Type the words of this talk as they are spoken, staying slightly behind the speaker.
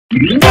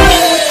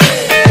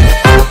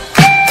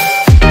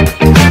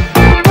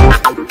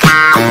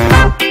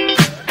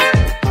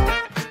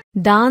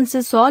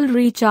Dancesoul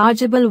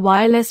Rechargeable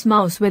Wireless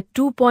Mouse with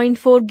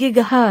 2.4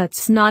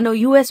 GHz Nano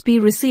USB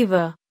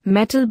receiver,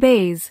 metal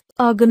base,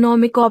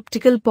 Ergonomic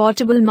Optical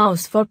Portable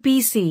Mouse for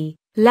PC,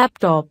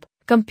 laptop,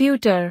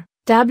 computer,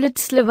 tablet.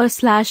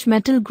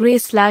 Sliver/metal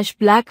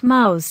gray/black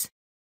mouse.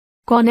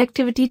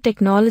 Connectivity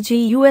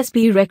technology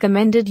USB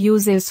recommended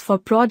uses for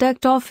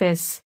product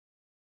office.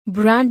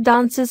 Brand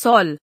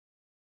Dancesoul.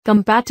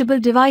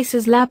 Compatible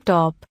devices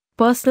laptop,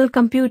 personal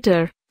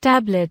computer,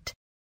 tablet.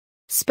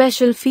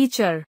 Special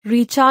feature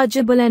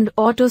Rechargeable and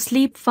Auto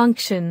Sleep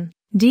Function.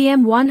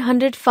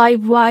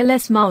 DM105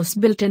 wireless mouse.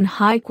 Built-in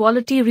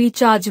high-quality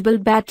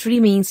rechargeable battery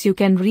means you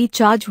can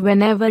recharge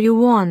whenever you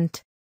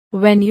want.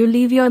 When you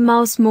leave your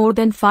mouse more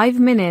than 5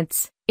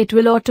 minutes, it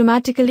will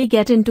automatically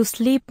get into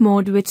sleep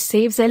mode, which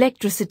saves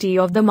electricity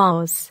of the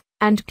mouse.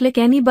 And click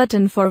any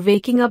button for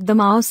waking up the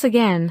mouse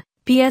again.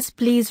 PS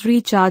Please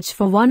recharge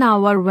for 1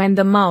 hour when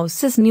the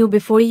mouse is new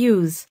before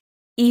use.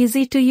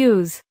 Easy to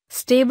use.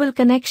 Stable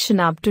connection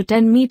up to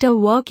 10-meter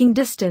working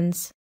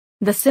distance.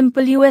 The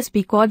simple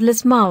USB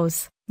cordless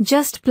mouse,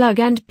 just plug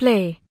and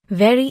play,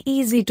 very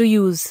easy to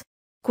use.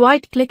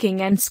 Quiet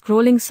clicking and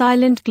scrolling.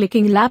 Silent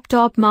clicking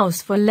laptop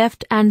mouse for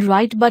left and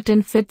right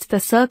button fits the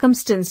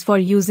circumstance for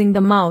using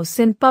the mouse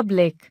in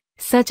public,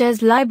 such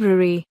as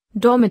library,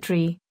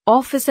 dormitory,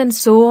 office and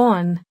so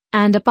on,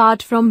 and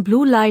apart from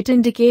blue light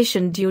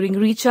indication during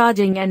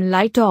recharging and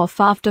light off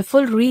after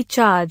full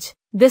recharge.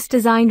 This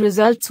design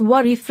results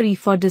worry-free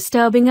for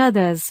disturbing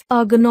others.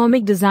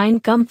 Ergonomic design.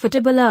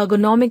 Comfortable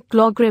ergonomic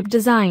claw grip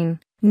design.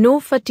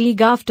 No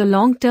fatigue after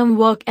long-term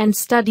work and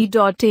study.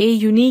 A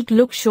unique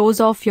look shows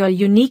off your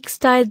unique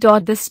style.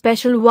 This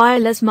special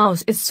wireless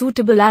mouse is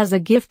suitable as a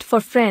gift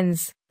for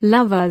friends,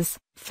 lovers,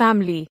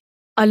 family.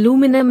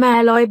 Aluminum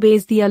alloy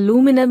base. The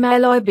aluminum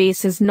alloy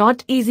base is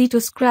not easy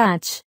to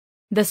scratch.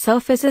 The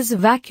surface is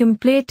vacuum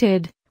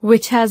plated,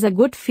 which has a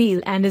good feel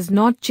and is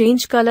not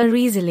change color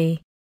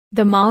easily.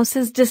 The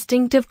mouse's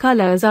distinctive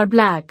colors are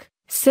black,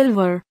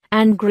 silver,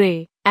 and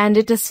gray, and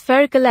it is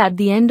spherical at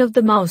the end of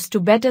the mouse to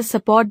better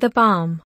support the palm.